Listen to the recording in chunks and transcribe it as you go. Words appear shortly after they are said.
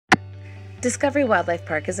Discovery Wildlife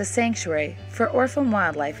Park is a sanctuary for orphan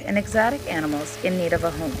wildlife and exotic animals in need of a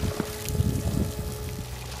home.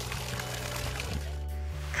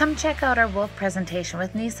 Come check out our wolf presentation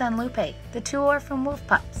with Nisa and Lupe, the 2 orphan wolf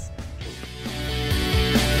pups.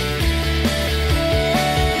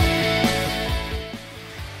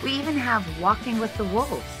 We even have Walking with the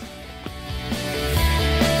Wolves.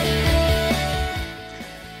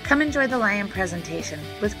 Come enjoy the lion presentation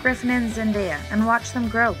with Griffin and Zendaya and watch them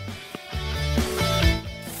grow.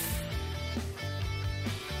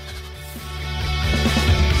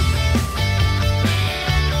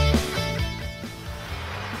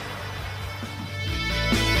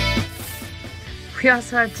 We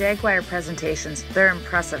also have jaguar presentations. They're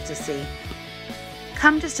impressive to see.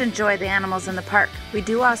 Come just enjoy the animals in the park. We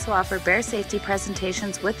do also offer bear safety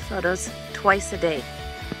presentations with photos twice a day.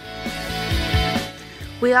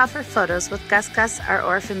 We offer photos with Gus Gus, our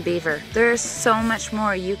orphan beaver. There is so much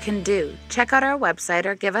more you can do. Check out our website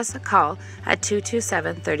or give us a call at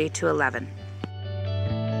 227-3211.